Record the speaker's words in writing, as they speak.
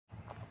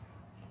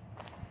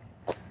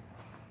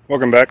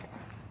Welcome back.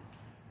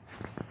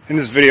 In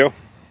this video,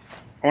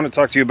 I want to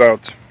talk to you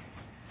about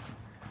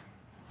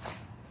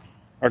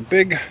our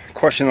big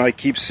question that I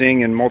keep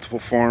seeing in multiple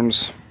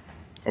forms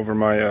over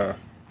my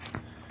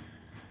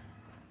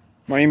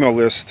my email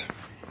list,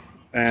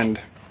 and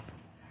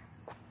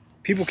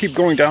people keep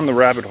going down the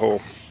rabbit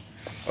hole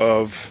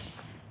of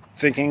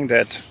thinking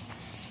that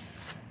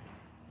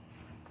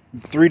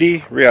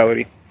 3D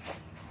reality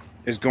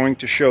is going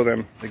to show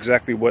them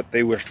exactly what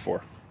they wished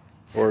for,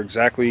 or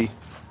exactly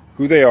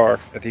who they are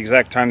at the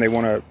exact time they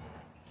want to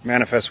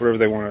manifest whatever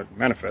they want to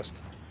manifest.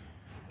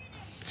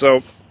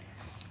 So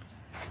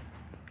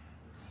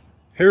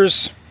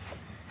here's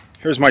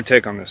my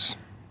take on this.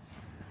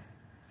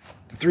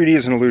 The 3D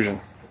is an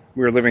illusion.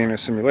 We are living in a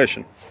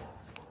simulation.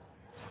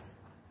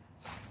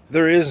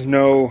 There is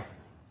no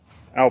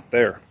out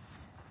there.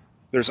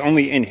 There's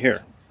only in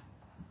here.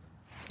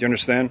 Do you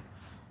understand?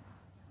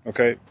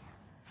 Okay?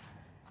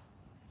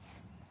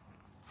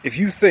 If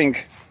you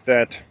think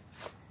that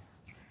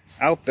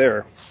out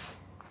there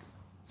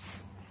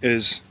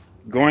is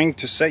going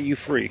to set you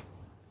free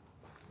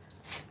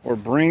or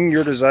bring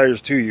your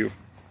desires to you,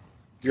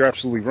 you're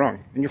absolutely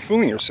wrong. And you're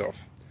fooling yourself.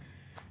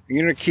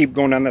 You're going to keep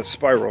going down that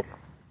spiral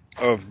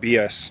of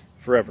BS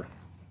forever.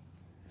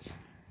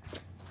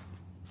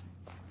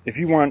 If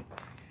you want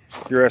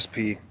your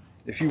SP,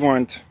 if you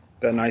want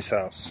that nice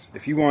house,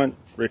 if you want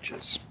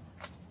riches,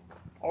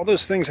 all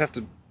those things have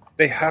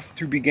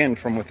to begin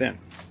from within.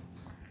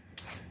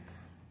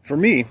 For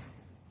me,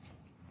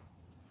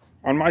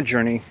 on my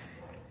journey,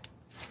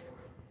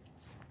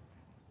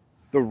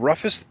 the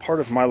roughest part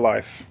of my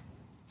life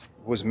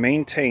was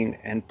maintained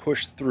and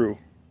pushed through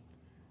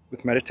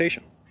with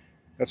meditation.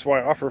 That's why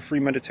I offer free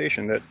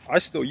meditation that I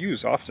still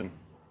use often.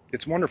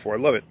 It's wonderful. I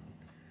love it.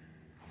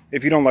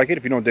 If you don't like it,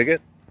 if you don't dig it,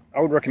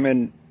 I would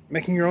recommend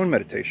making your own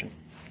meditation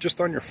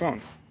just on your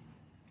phone.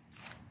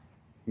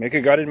 Make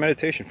a guided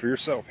meditation for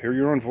yourself. Hear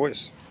your own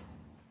voice.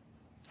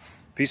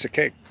 Piece of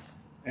cake.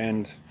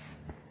 And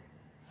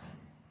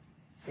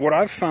what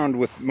I've found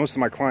with most of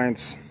my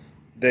clients,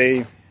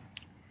 how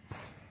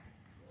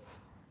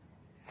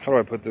do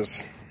I put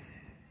this?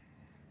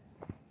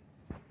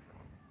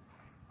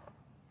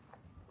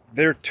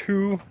 They're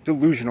too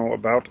delusional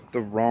about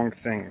the wrong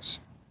things.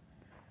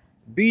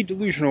 Be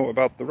delusional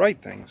about the right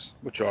things,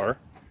 which are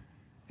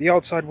the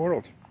outside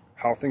world,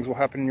 how things will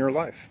happen in your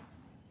life,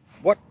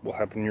 what will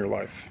happen in your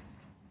life.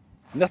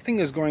 Nothing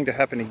is going to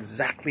happen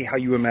exactly how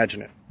you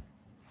imagine it.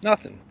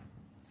 Nothing.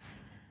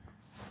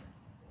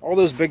 All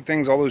those big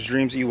things, all those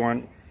dreams that you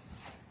want,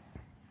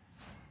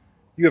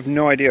 you have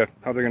no idea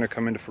how they're going to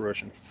come into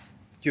fruition.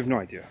 You have no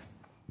idea.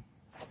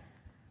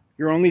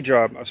 Your only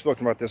job, I've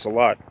spoken about this a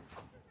lot,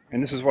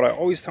 and this is what I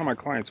always tell my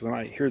clients when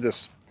I hear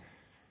this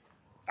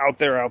out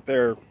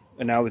there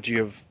analogy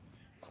of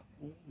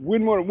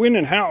when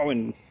and how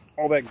and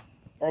all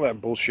that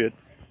bullshit.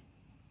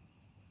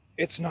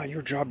 It's not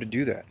your job to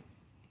do that.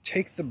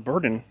 Take the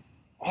burden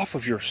off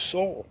of your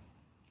soul.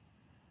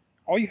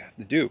 All you have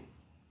to do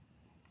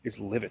is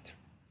live it.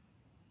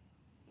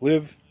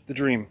 Live the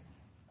dream.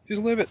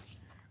 Just live it.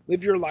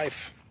 Live your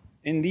life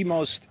in the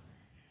most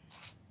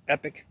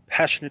epic,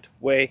 passionate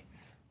way,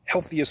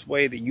 healthiest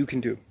way that you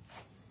can do,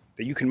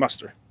 that you can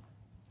muster.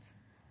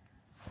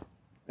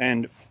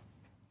 And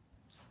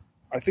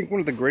I think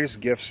one of the greatest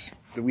gifts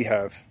that we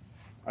have,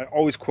 I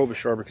always quote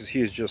Bashar because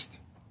he is just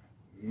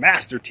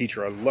master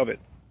teacher. I love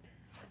it.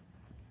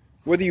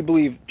 Whether you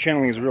believe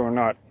channeling is real or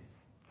not,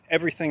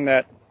 everything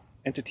that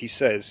entity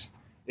says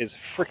is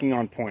freaking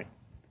on point.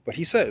 But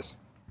he says,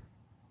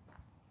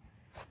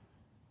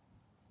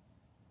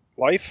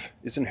 life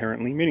is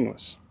inherently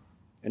meaningless.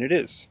 And it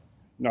is.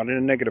 Not in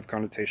a negative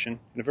connotation,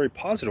 in a very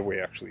positive way,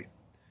 actually.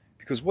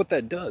 Because what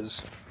that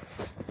does...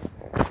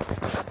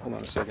 Hold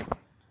on a second.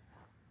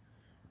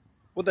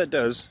 What that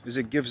does is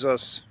it gives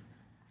us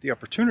the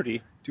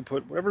opportunity to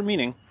put whatever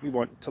meaning we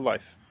want to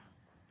life.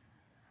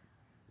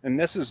 And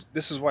this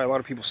is why a lot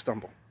of people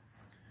stumble.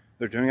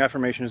 They're doing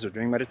affirmations, they're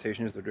doing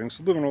meditations, they're doing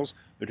subliminals,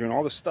 they're doing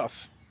all this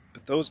stuff.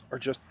 But those are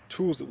just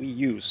tools that we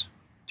use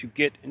to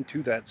get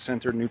into that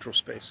centered neutral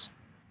space.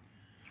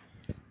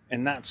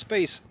 And that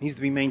space needs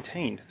to be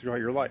maintained throughout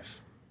your life.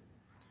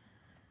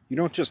 You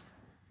don't just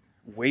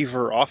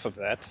waver off of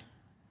that.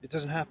 It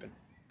doesn't happen.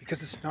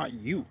 Because it's not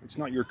you. It's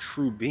not your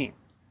true being.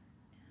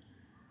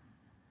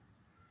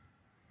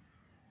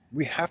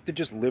 We have to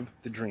just live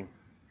the dream.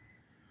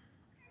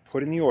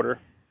 Put in the order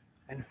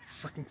and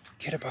freaking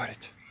forget about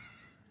it.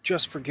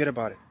 Just forget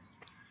about it.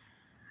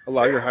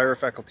 Allow your higher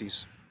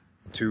faculties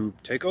to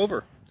take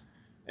over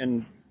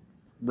and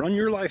run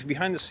your life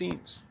behind the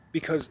scenes.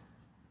 Because,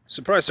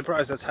 surprise,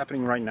 surprise, that's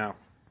happening right now.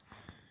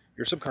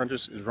 Your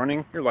subconscious is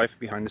running your life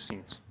behind the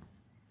scenes.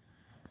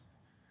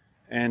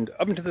 And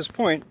up until this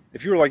point,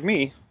 if you were like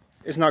me,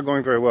 it's not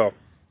going very well.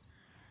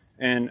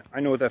 And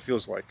I know what that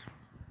feels like.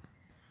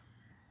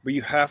 But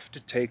you have to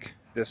take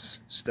this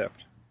step.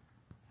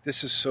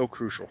 This is so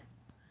crucial.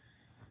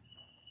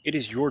 It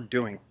is your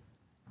doing.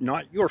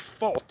 Not your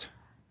fault.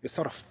 It's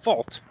not a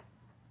fault.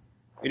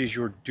 It is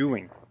your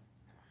doing.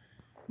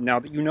 Now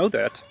that you know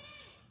that,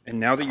 And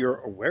now that you're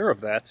aware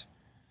of that,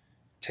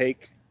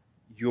 take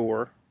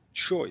your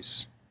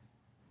choice.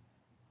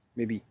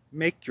 Maybe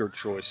make your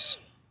choice.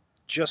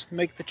 Just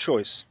make the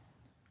choice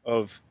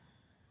of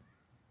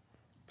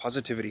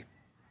positivity.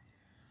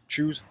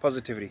 Choose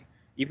positivity,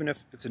 even if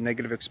it's a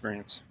negative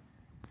experience.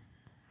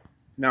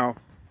 Now,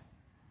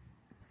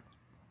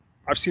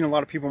 I've seen a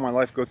lot of people in my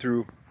life go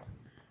through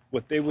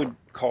what they would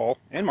call,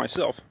 and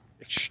myself,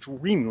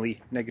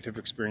 extremely negative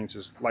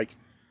experiences, like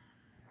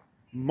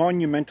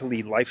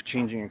monumentally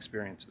life-changing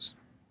experiences.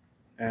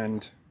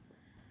 And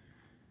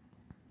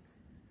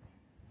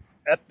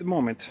at the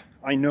moment,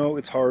 I know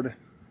it's hard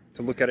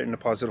to look at it in a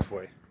positive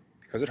way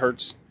because it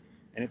hurts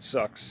and it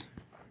sucks,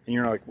 and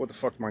you're like, what the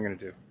fuck am I going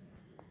to do?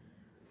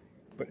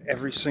 But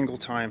every single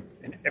time,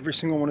 and every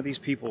single one of these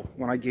people,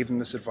 when I gave them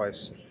this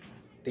advice,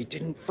 they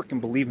didn't freaking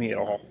believe me at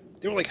all.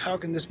 They were like, how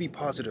can this be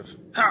positive?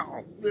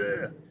 How?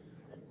 Ugh.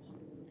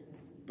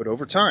 But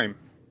over time,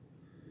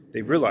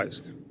 they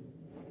realized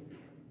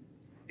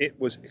it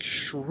was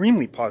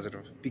extremely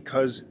positive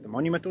because the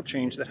monumental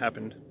change that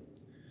happened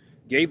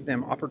gave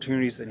them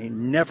opportunities that they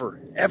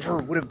never, ever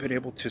would have been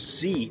able to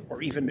see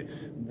or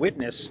even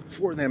witness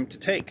for them to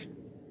take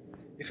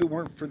if it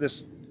weren't for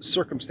this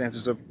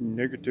circumstances of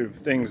negative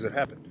things that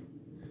happened.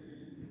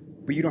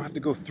 But you don't have to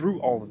go through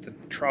all of the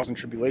trials and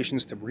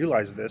tribulations to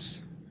realize this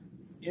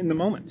in the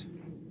moment.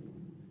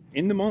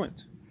 In the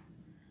moment,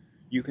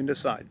 you can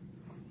decide.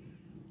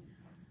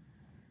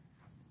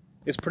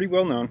 It's pretty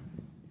well known.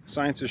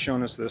 Science has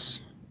shown us this.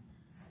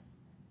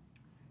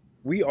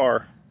 We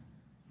are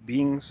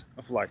beings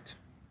of light.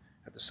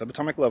 At the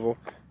subatomic level,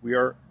 we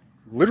are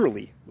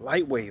literally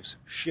light waves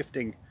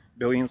shifting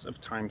billions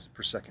of times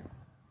per second.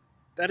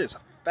 That is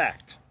a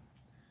fact.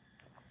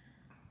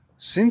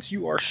 Since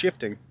you are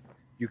shifting,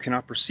 you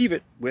cannot perceive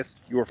it with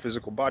your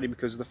physical body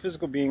because the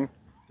physical being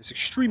is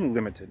extremely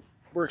limited.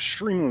 We're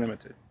extremely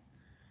limited.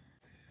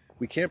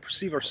 We can't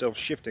perceive ourselves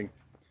shifting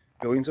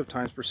billions of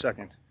times per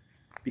second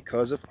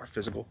because of our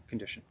physical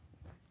condition.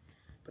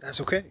 But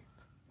that's okay,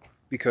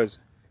 because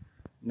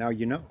now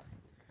you know.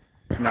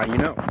 Now you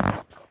know.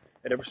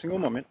 At every single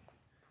moment,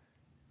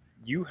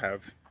 you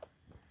have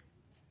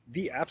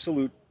the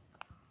absolute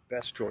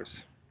best choice.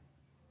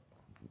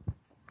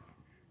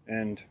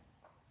 And,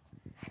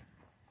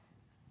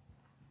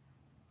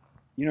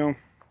 you know,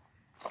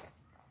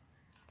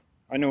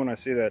 I know when I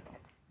say that,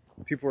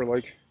 people are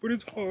like, but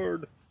it's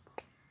hard.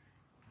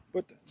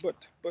 But.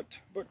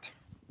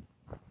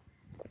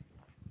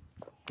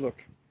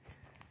 Look,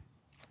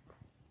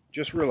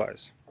 just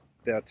realize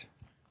that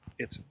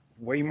it's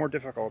way more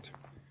difficult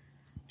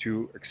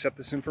to accept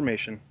this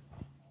information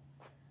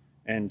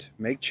and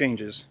make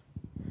changes.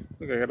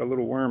 Look, I got a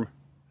little worm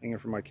hanging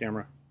from my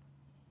camera.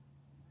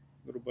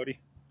 Little buddy.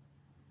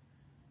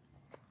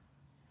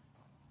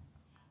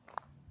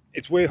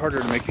 It's way harder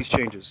to make these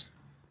changes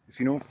if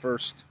you don't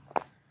first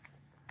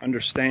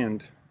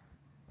understand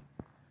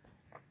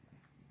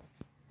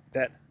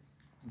that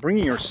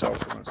bringing yourself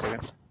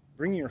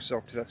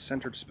to that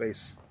centered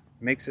space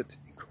makes it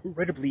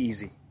incredibly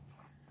easy.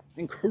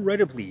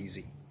 Incredibly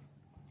easy.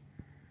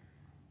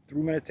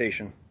 Through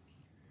meditation,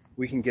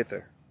 we can get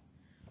there.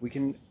 We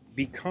can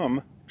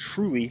become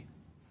truly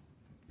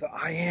the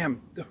I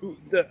am,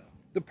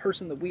 the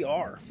person that we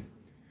are,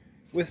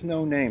 with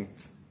no name,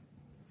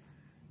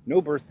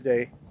 no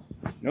birthday,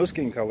 no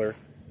skin color,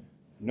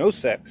 no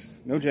sex,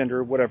 no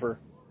gender, whatever,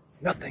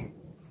 nothing.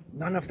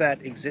 None of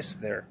that exists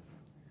there.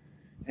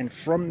 And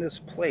from this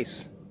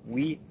place,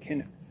 we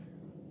can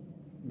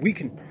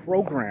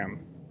program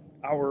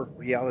our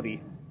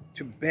reality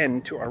to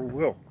bend to our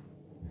will.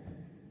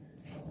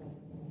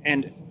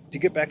 And to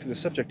get back to the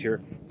subject here,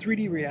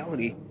 3D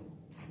reality,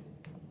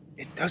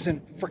 it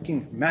doesn't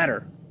freaking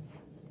matter.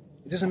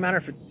 It doesn't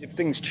matter if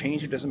things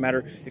change. It doesn't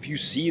matter if you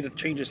see that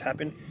changes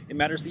happen. It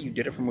matters that you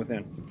did it from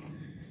within.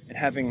 And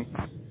having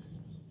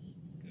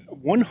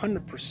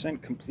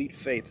 100% complete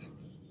faith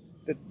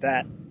that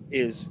that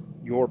is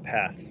your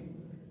path.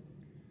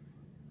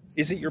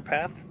 Is it your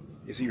path?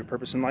 Is it your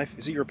purpose in life?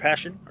 Is it your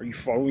passion? Are you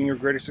following your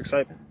greatest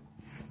excitement?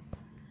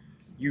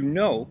 You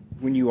know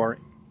when you are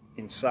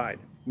inside.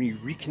 When you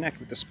reconnect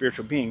with the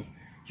spiritual being,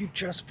 you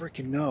just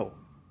freaking know.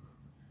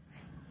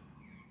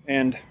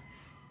 And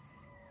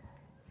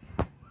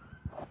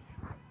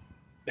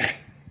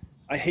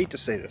I hate to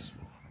say this.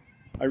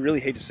 I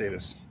really hate to say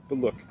this. But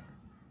look,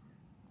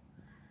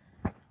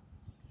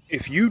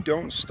 if you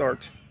don't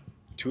start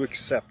to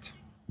accept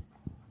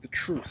the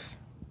truth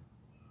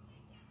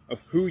of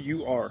who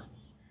you are,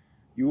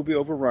 you will be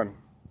overrun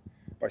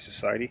by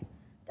society,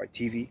 by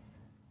TV,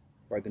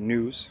 by the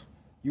news.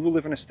 You will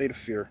live in a state of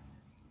fear.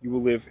 You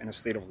will live in a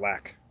state of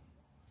lack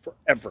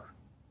forever.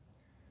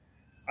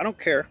 I don't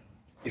care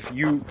if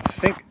you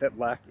think that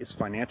lack is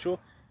financial.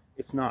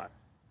 It's not.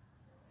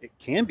 It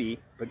can be,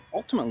 but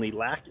ultimately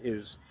lack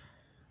is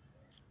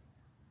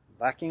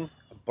lacking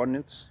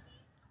abundance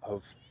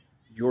of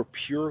your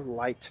pure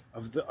light,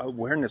 of the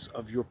awareness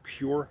of your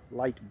pure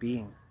light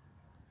being.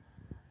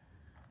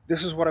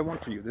 This is what I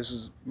want for you. This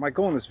is my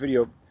goal in this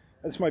video.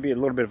 This might be a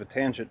little bit of a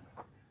tangent.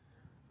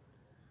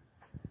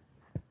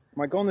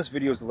 My goal in this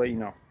video is to let you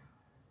know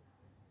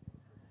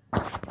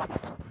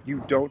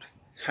you don't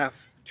have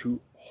to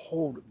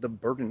hold the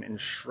burden and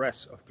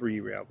stress of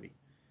 3D reality.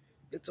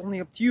 It's only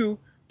up to you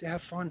to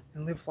have fun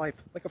and live life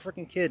like a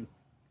freaking kid.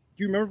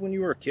 Do you remember when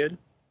you were a kid?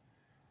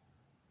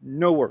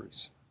 No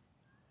worries.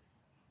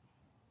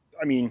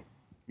 I mean,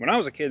 when I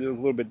was a kid, it was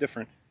a little bit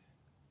different.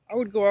 I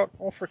would go out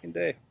all freaking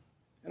day,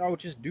 and I would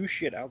just do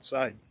shit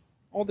outside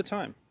all the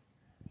time.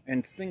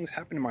 And things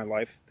happened in my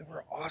life that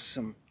were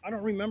awesome. I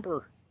don't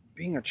remember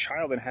being a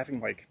child and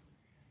having like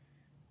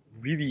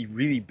really,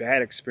 really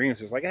bad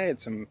experiences. Like I had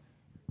some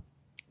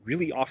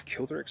really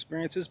off-kilter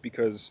experiences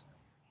because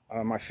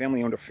my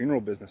family owned a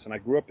funeral business, and I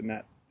grew up in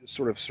that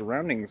sort of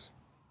surroundings.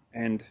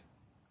 And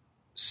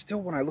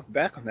still, when I look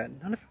back on that,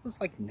 none of it was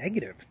like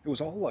negative. It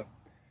was all a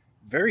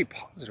very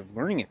positive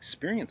learning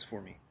experience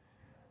for me.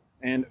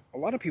 And a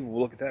lot of people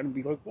will look at that and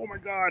be like, oh my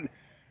God,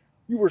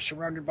 you were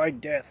surrounded by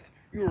death.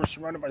 You were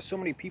surrounded by so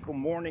many people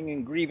mourning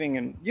and grieving.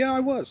 And yeah, I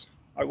was.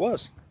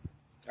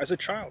 As a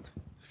child,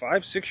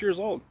 5, 6 years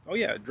old. Oh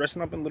yeah,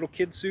 dressing up in a little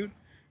kid suit,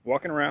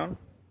 walking around,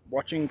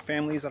 watching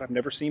families that I've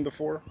never seen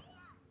before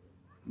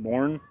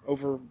mourn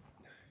over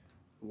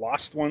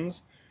lost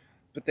ones,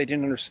 but they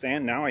didn't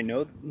understand. Now I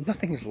know that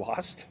nothing is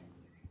lost.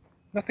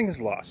 Nothing is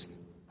lost.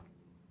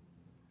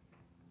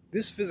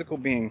 This physical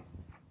being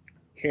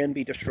can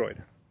be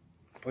destroyed,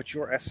 but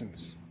your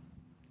essence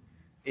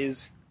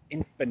is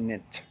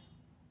infinite.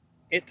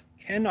 It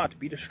cannot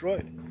be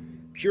destroyed.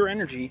 Pure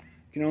energy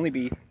can only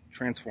be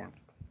transformed,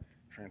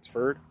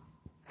 transferred,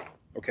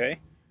 okay?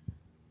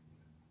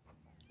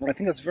 And I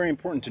think that's very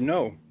important to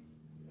know.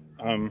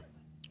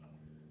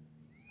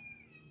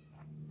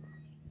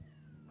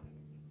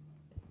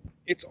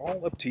 It's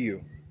all up to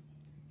you.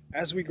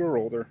 As we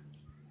grow older,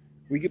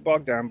 we get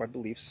bogged down by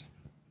beliefs,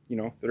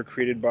 that are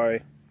created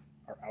by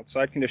our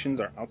outside conditions,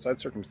 our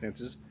outside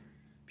circumstances,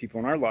 people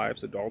in our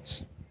lives,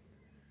 adults.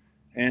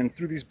 And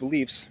through these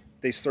beliefs,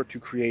 they start to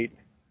create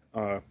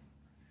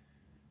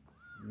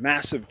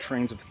massive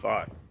trains of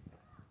thought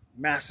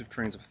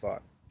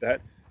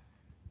that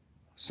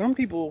some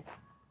people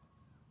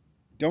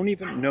don't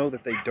even know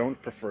that they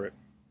don't prefer it.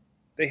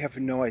 They have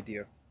no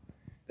idea.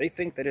 They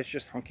think that it's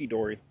just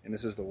hunky-dory and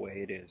this is the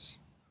way it is.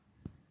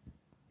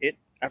 It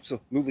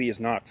absolutely is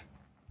not.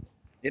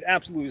 It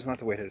absolutely is not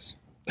the way it is.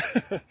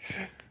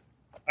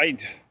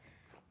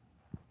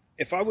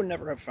 If I would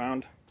never have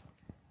found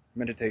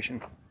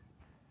meditation,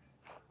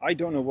 I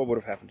don't know what would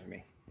have happened to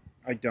me.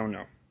 I don't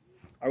know.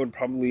 I would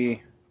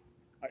probably,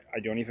 I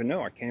don't even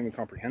know. I can't even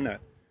comprehend that.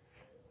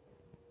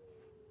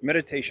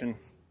 Meditation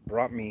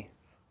brought me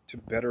to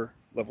better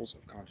levels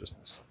of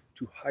consciousness,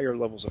 to higher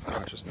levels of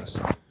consciousness,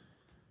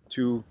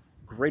 to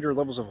greater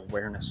levels of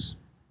awareness.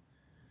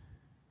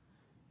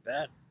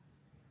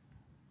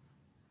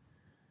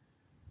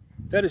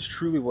 That is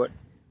truly what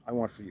I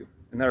want for you.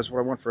 And that is what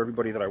I want for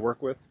everybody that I work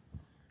with.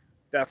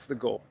 That's the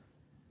goal.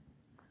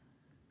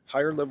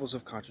 Higher levels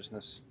of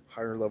consciousness,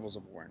 higher levels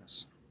of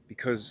awareness.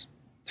 Because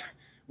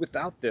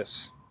without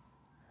this,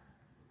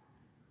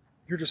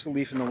 you're just a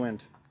leaf in the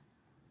wind.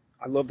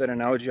 I love that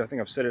analogy. I think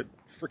I've said it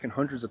freaking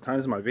hundreds of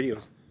times in my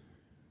videos.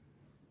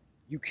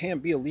 You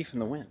can't be a leaf in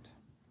the wind.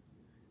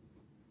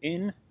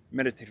 In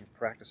meditative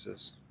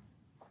practices,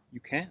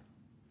 you can't.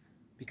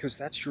 Because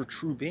that's your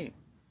true being.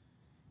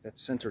 That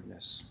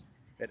centeredness,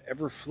 that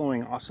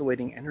ever-flowing,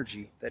 oscillating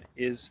energy that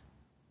is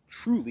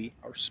truly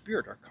our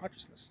spirit, our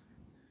consciousness.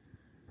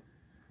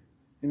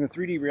 In the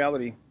 3D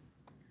reality,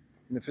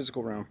 in the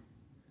physical realm,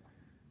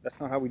 that's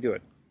not how we do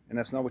it. And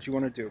that's not what you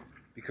want to do,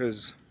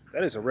 because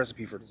that is a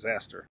recipe for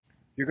disaster.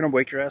 You're going to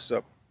wake your ass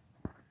up.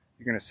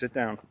 You're going to sit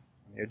down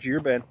on the edge of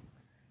your bed,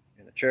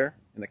 in the chair,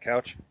 in the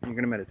couch, and you're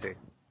going to meditate.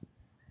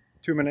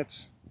 2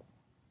 minutes,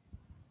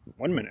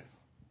 1 minute.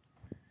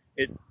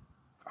 It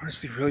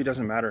honestly really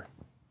doesn't matter.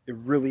 It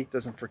really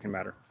doesn't freaking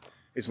matter,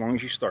 as long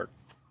as you start.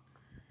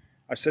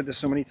 I've said this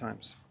so many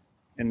times,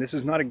 and this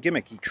is not a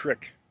gimmicky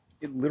trick.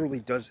 It literally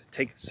does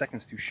take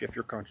seconds to shift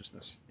your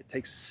consciousness. It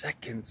takes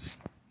seconds.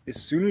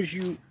 As soon as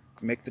you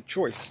make the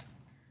choice,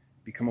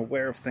 become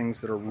aware of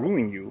things that are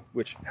ruling you,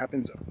 which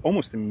happens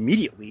almost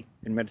immediately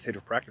in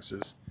meditative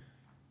practices,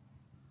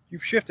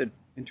 you've shifted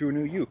into a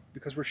new you,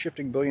 because we're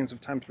shifting billions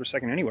of times per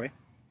second anyway.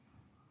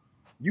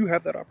 You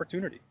have that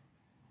opportunity.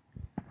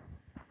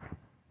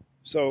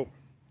 So,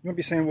 you might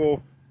be saying,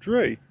 well,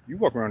 Dre, you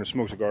walk around and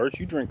smoke cigars,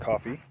 you drink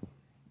coffee.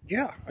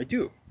 Yeah, I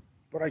do.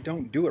 But I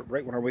don't do it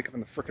right when I wake up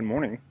in the frickin'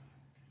 morning.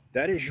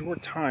 That is your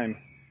time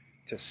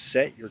to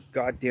set your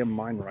goddamn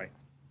mind right.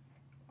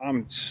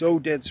 I'm so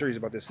dead serious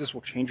about this. This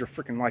will change your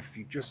freaking life if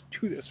you just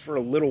do this for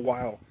a little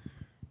while.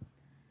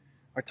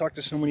 I talk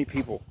to so many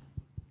people.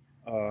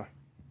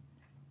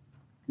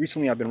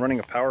 Recently, I've been running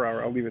a power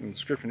hour. I'll leave it in the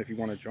description if you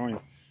want to join.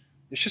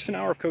 It's just an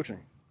hour of coaching,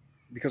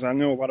 because I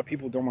know a lot of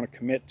people don't want to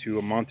commit to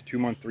a month, 2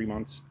 months, 3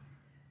 months.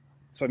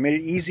 So I made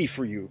it easy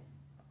for you.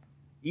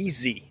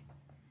 Easy.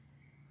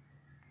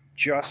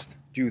 Just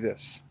do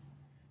this.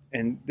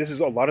 And this is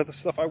a lot of the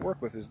stuff I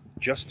work with, is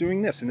just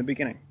doing this in the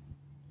beginning.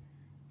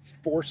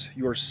 Force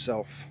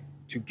yourself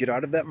to get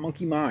out of that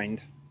monkey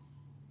mind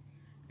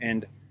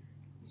and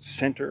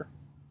center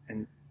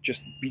and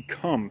just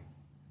become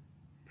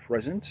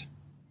present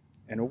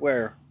and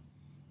aware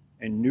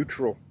and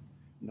neutral,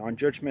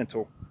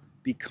 non-judgmental,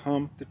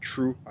 become the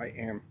true I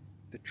am,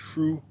 the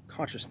true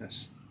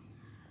consciousness.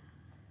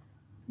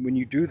 When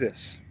you do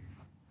this,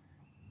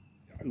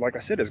 like I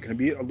said, it's going to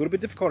be a little bit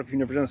difficult if you've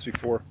never done this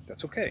before.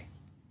 That's okay.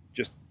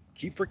 Just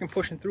keep freaking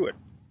pushing through it.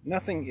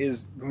 Nothing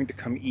is going to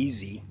come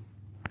easy.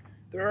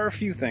 There are a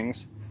few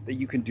things that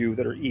you can do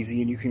that are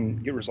easy and you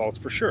can get results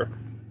for sure.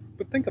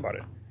 But think about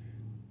it.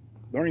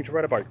 Learning to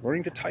ride a bike,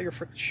 learning to tie your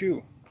freaking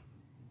shoe.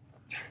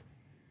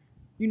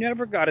 You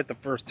never got it the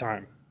first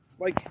time.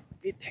 Like,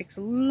 it takes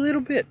a little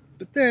bit,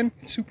 but then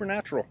it's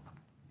supernatural.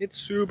 It's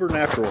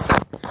supernatural.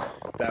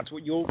 That's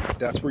where you'll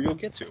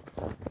get to.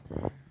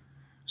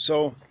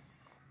 So,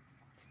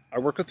 I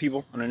work with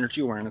people on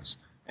energy awareness,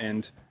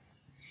 and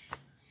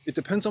it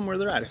depends on where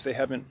they're at. If they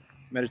haven't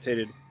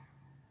meditated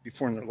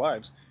before in their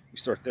lives, we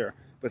start there.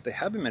 But if they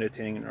have been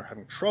meditating and are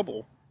having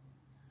trouble,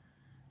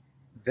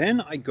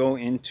 then I go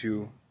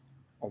into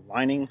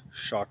aligning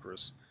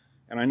chakras.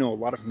 And I know a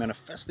lot of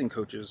manifesting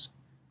coaches,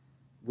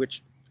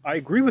 which I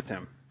agree with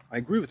them.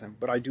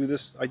 But I do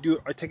this, I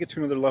take it to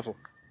another level.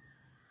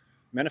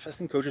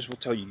 Manifesting coaches will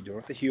tell you, you don't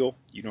have to heal,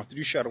 you don't have to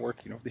do shadow work,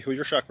 you don't have to heal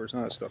your chakras,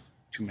 none of that stuff.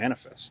 To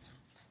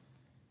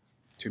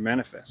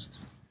manifest.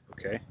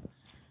 Okay?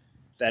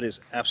 That is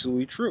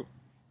absolutely true.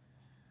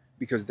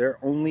 Because they're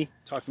only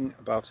talking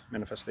about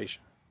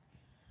manifestation.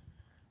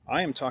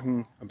 I am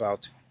talking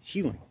about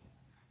healing.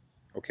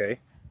 Okay?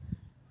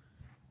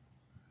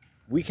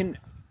 We can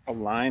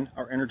align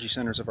our energy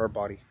centers of our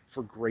body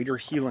for greater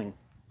healing.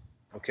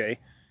 Okay?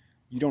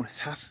 You don't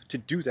have to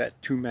do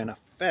that to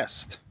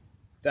manifest.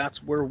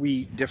 That's where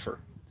we differ.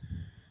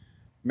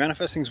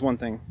 Manifesting is one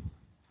thing.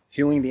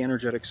 Healing the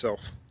energetic self.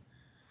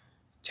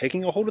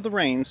 Taking a hold of the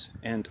reins,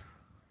 and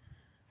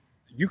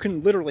you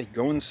can literally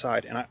go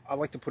inside, and I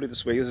like to put it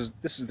this way.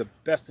 This is the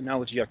best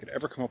analogy I could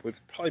ever come up with,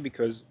 probably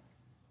because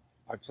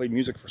I've played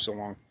music for so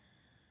long.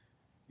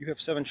 You have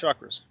 7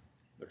 chakras.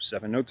 There's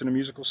 7 notes in a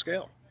musical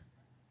scale.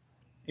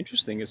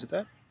 Interesting, isn't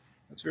that?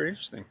 That's very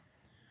interesting.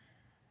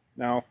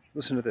 Now,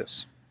 listen to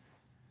this.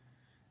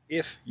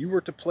 If you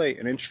were to play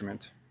an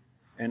instrument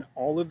and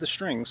all of the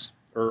strings,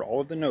 or all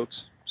of the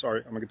notes,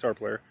 sorry, I'm a guitar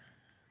player,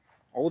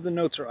 all of the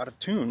notes are out of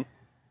tune,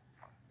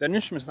 that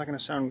instrument's not going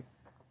to sound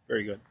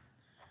very good.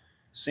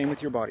 Same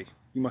with your body.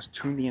 You must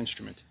tune the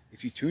instrument.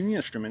 If you tune the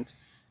instrument,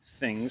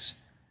 things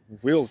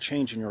will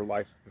change in your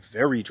life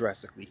very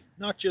drastically.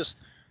 Not just,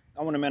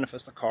 I want to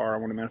manifest a car, I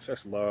want to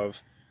manifest love.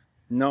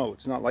 No,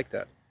 it's not like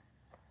that.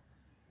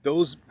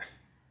 Those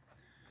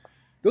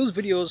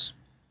videos,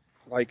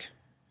 like,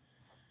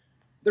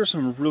 there's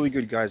some really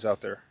good guys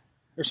out there.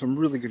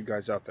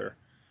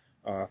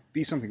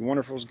 Be Something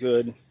Wonderful is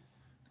good.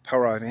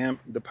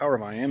 The Power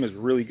of I Am is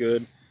really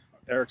good.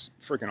 Eric's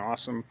freaking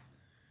awesome.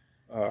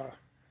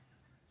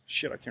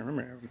 Shit, I can't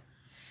remember.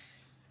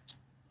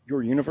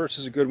 Your Universe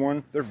is a good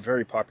one. They're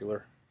very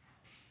popular.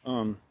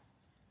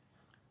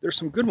 There's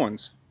some good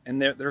ones,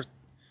 and they're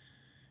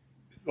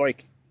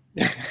like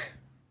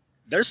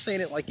they're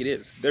saying it like it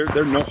is.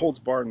 They're no holds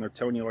barred, and they're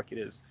telling you like it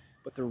is.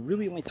 But they're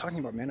really only talking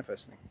about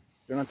manifesting.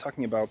 They're not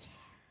talking about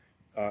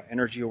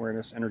energy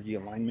awareness, energy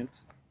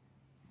alignment.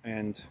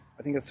 And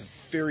I think that's a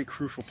very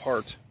crucial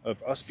part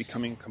of us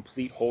becoming a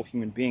complete whole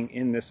human being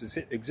in this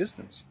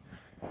existence.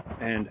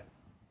 And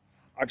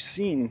I've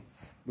seen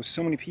with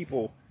so many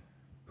people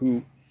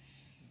who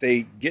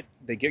they get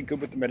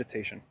good with the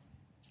meditation.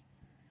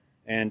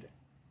 And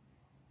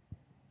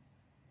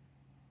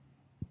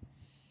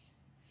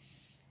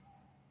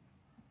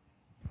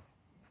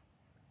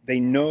they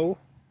know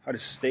how to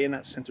stay in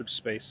that centered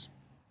space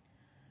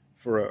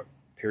for a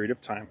period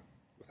of time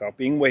without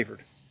being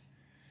wavered.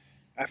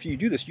 After you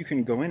do this, you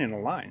can go in and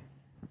align.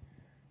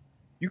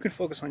 You can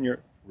focus on your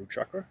root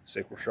chakra,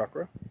 sacral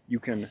chakra. You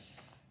can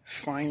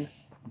find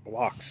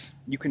blocks.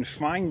 You can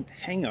find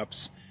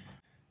hang-ups,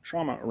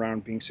 trauma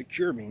around being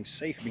secure, being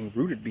safe, being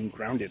rooted, being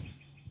grounded.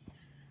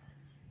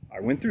 I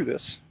went through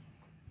this.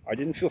 I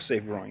didn't feel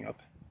safe growing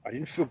up. I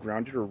didn't feel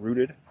grounded or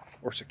rooted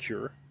or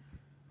secure.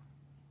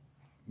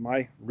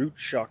 My root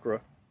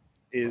chakra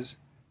is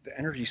the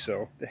energy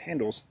cell that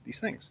handles these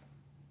things.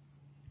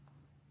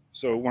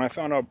 So when I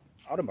found out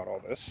about all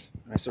this,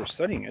 and I started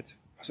studying it,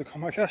 I was like, oh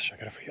my gosh, I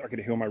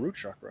gotta heal my root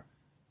chakra.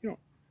 You know,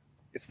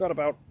 it's not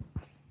about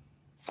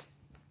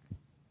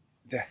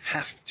the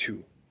have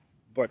to,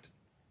 but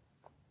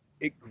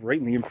it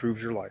greatly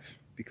improves your life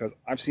because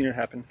I've seen it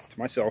happen to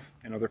myself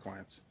and other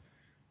clients.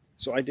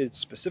 So I did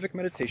specific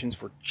meditations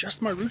for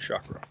just my root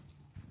chakra.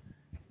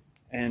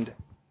 And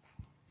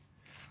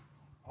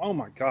oh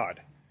my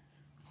God,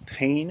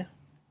 pain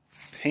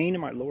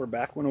in my lower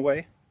back went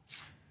away.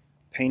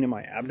 Pain in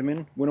my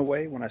abdomen went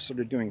away when I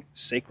started doing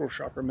sacral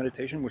chakra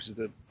meditation, which is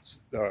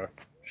the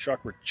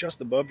chakra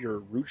just above your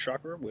root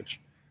chakra, which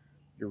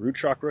your root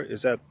chakra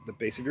is at the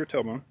base of your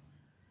tailbone,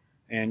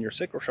 and your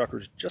sacral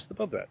chakra is just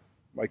above that,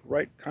 like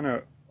right kind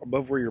of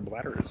above where your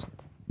bladder is.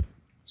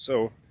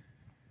 So,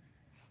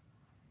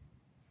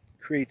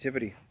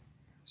 creativity,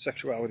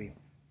 sexuality,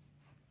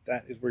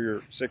 that is where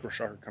your sacral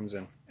chakra comes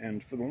in.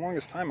 And for the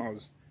longest time, I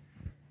was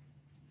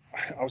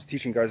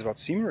teaching guys about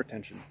semen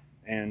retention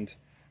and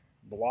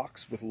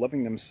blocks with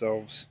loving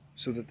themselves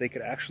so that they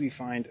could actually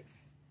find,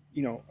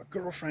 you know, a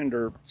girlfriend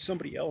or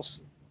somebody else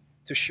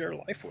to share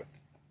life with.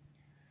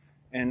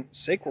 And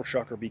sacral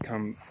chakra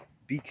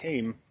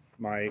became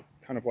my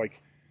kind of like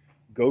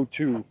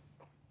go-to,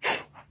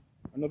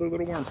 another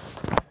little worm,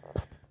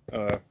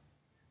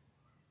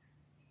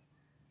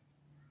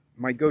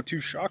 my go-to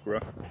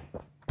chakra,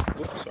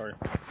 whoops, sorry,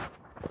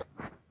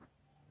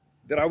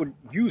 that I would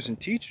use and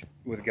teach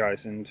with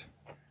guys. And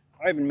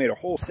I even made a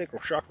whole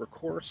sacral chakra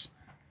course.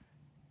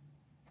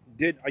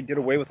 I did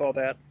away with all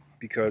that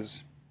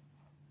because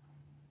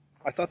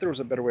I thought there was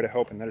a better way to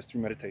help, and that is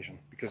through meditation,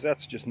 because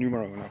that's just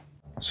numero uno.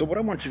 So what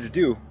I want you to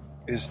do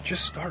is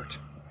just start.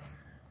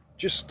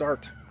 Just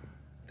start.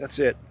 That's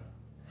it.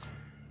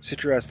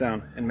 Sit your ass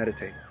down and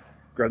meditate.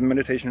 Grab the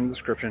meditation in the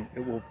description.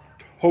 It will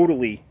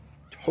totally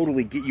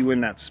get you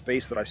in that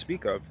space that I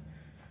speak of.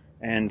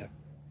 And,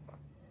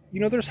 you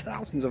know, there's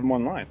thousands of them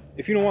online.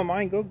 If you don't want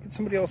mine, go get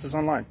somebody else's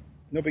online.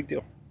 No big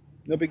deal.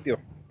 No big deal.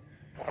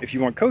 If you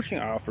want coaching,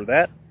 I offer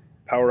that.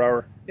 Power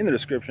Hour in the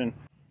description.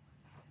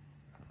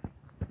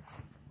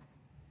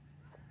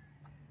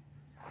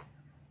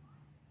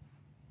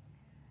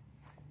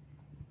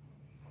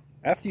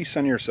 After you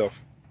center yourself,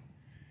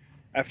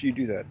 after you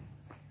do that,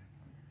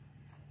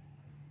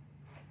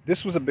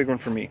 this was a big one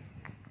for me.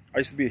 I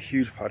used to be a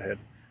huge pothead,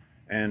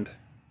 and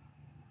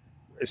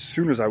as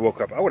soon as I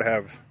woke up, I would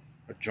have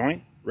a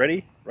joint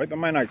ready right by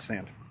my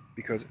nightstand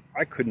because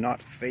I could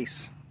not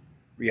face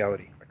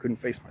reality. I couldn't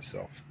face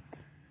myself.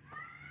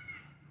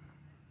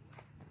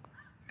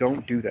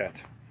 Don't do that.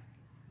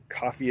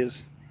 Coffee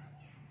is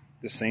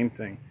the same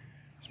thing.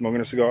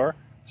 Smoking a cigar,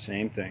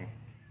 same thing.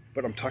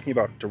 But I'm talking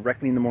about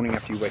directly in the morning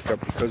after you wake up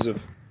because of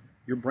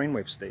your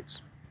brainwave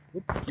states.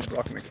 Oop, keep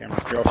blocking the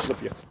camera. Here, I'll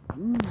flip you.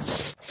 Ooh.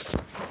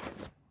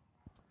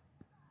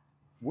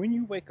 When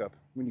you wake up,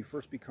 when you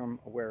first become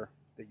aware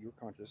that you're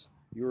conscious,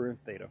 you're in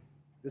theta,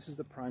 this is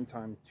the prime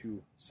time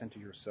to center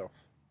yourself.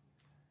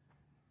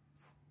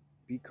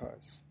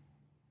 Because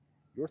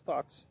your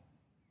thoughts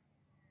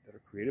that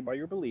are created by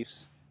your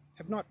beliefs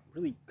have not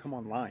really come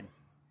online.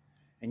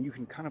 And you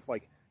can kind of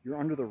like, you're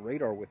under the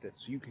radar with it,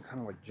 so you can kind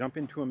of like jump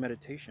into a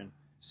meditation,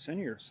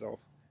 center yourself,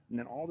 and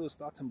then all those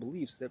thoughts and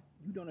beliefs that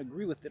you don't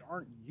agree with, that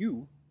aren't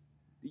you,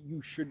 that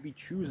you should be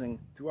choosing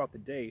throughout the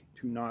day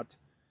to not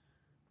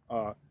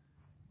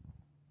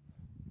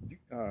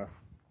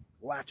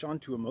latch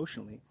onto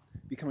emotionally.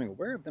 Becoming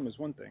aware of them is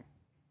one thing.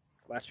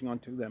 Latching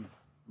onto them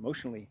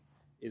emotionally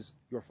is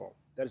your fault.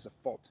 That is a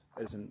fault.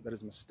 That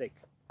is a mistake,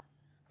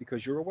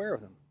 because you're aware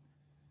of them.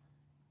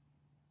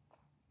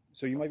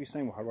 So you might be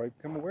saying, well, how do I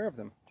become aware of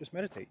them? Just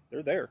meditate.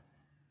 They're there.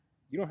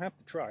 You don't have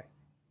to try.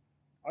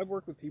 I've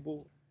worked with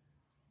people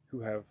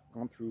who have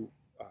gone through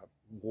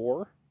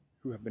war,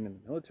 who have been in the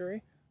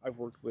military. I've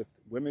worked with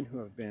women who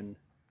have been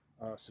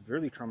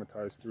severely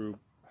traumatized through,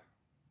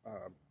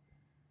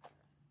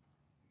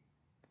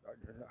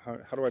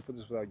 how do I put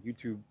this without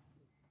YouTube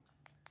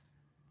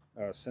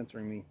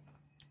censoring me?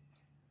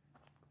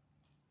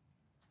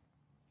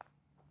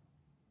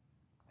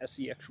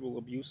 Sexual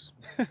abuse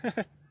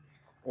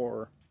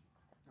or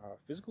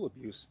physical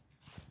abuse.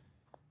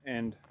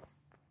 And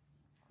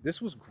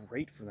this was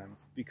great for them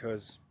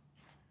because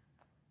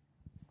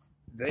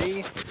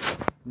they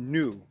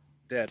knew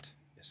that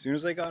as soon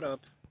as they got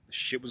up, the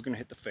shit was going to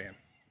hit the fan.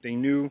 They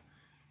knew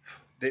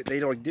they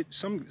like did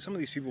some of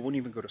these people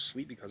wouldn't even go to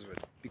sleep because of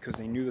it, because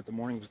they knew that the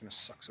morning was going to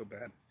suck so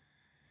bad.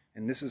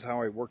 And this is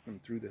how I worked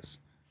them through this.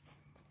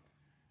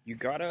 You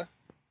gotta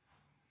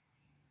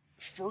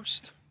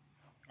first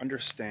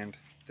understand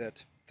that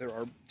there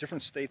are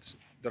different states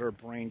that our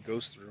brain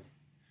goes through.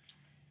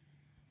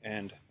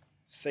 And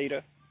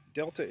theta,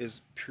 delta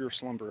is pure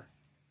slumber.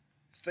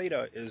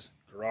 Theta is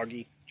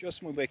groggy,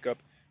 just when we wake up,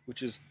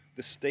 which is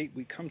the state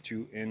we come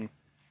to in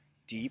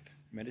deep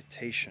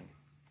meditation.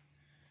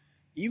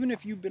 Even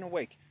if you've been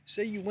awake,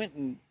 say you went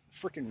and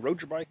freaking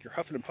rode your bike, you're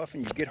huffing and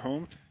puffing, you get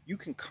home, you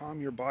can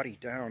calm your body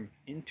down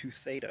into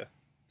theta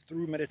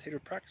through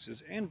meditative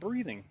practices and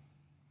breathing.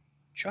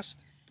 Just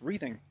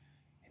breathing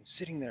and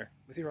sitting there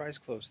with your eyes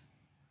closed,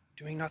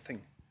 doing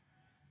nothing.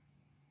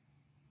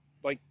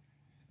 Like,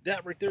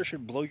 that right there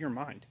should blow your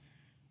mind.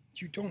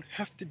 You don't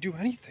have to do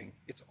anything.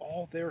 It's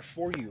all there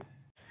for you.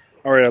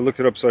 Alright, I looked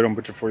it up so I don't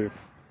butcher for you.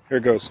 Here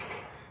it goes.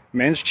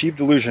 Man's chief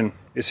delusion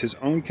is his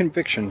own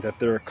conviction that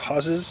there are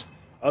causes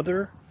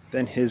other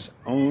than his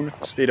own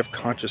state of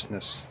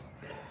consciousness.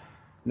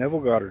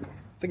 Neville Goddard.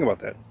 Think about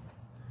that.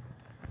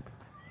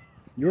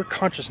 Your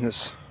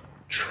consciousness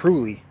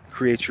truly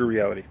creates your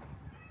reality.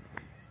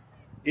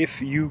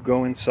 If you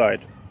go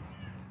inside,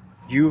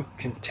 you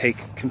can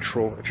take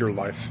control of your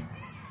life.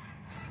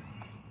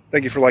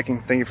 Thank you for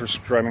liking. Thank you for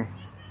subscribing.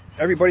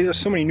 Everybody, there's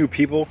so many new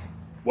people.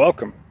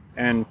 Welcome.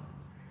 And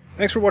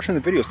thanks for watching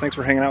the videos. Thanks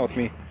for hanging out with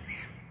me.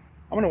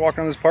 I'm going to walk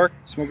around this park,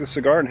 smoke a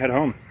cigar, and head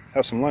home.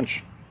 Have some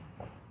lunch.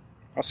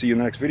 I'll see you in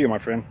the next video, my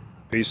friend.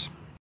 Peace.